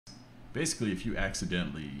Basically, if you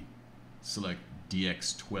accidentally select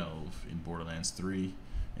DX12 in Borderlands 3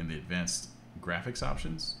 in the advanced graphics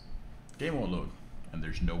options, game won't load, and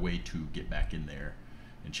there's no way to get back in there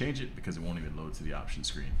and change it because it won't even load to the option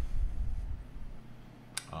screen.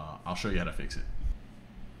 I'll show you how to fix it.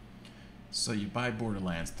 So you buy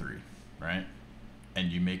Borderlands 3, right?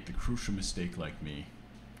 And you make the crucial mistake like me,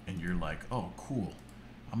 and you're like, oh cool,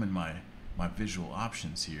 I'm in my visual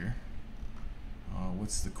options here.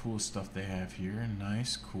 What's the cool stuff they have here?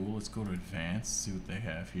 Nice, cool, let's go to advanced, see what they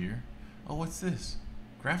have here. Oh, what's this?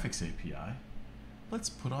 Graphics API. Let's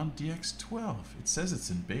put on DX12. It says it's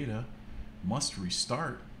in beta. Must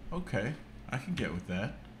restart. Okay, I can get with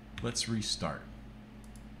that. Let's restart.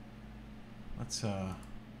 Let's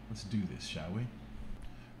do this, shall we?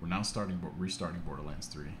 We're now restarting Borderlands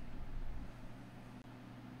 3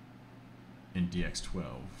 in DX12,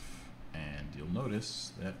 and you'll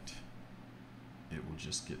notice that it will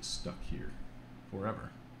just get stuck here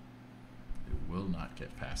forever. It will not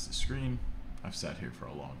get past the screen. I've sat here for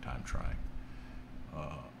a long time trying.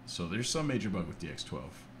 So there's some major bug with DX12.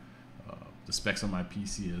 The specs on my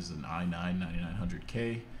PC is an i9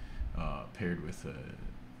 9900K paired with a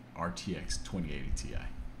RTX 2080 Ti.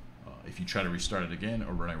 If you try to restart it again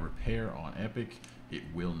or run a repair on Epic, it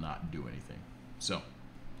will not do anything. So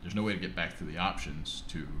there's no way to get back to the options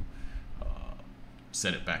to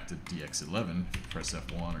set it back to DX11. If you press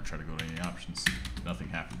F1 or try to go to any options, nothing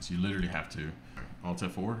happens. You literally have to Alt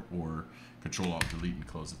F4 or Control Alt Delete and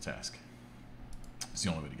close the task. It's the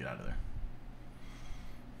only way to get out of there.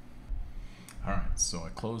 Alright, so I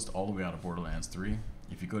closed all the way out of Borderlands 3.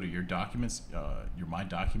 If you go to your documents, your My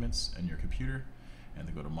Documents in your computer, and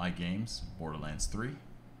then go to My Games, Borderlands 3,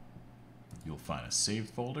 you'll find a saved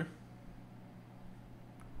folder.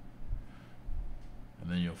 And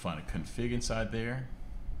then you'll find a config inside there,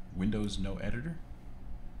 Windows no editor.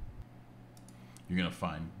 You're going to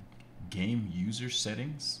find game user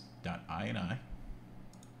settings.ini.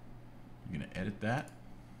 You're going to edit that.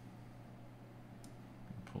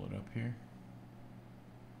 Pull it up here.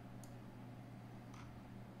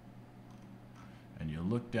 And you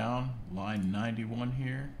look down line 91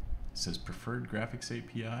 here. It says preferred graphics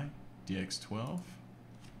API, DX12.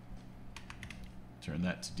 Turn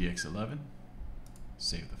that to DX11.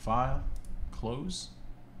 Save the file, close,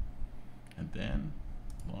 and then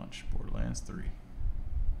launch Borderlands 3.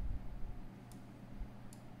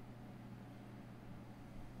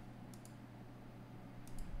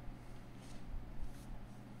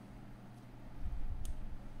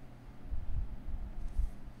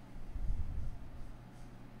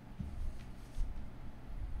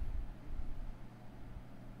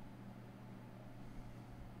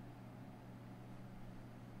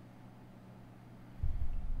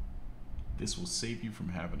 This will save you from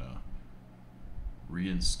having to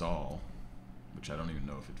reinstall, which I don't even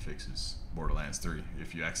know if it fixes, Borderlands 3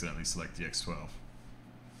 if you accidentally select DX12.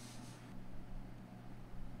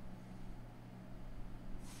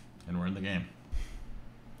 And we're in the game.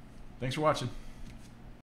 Thanks for watching.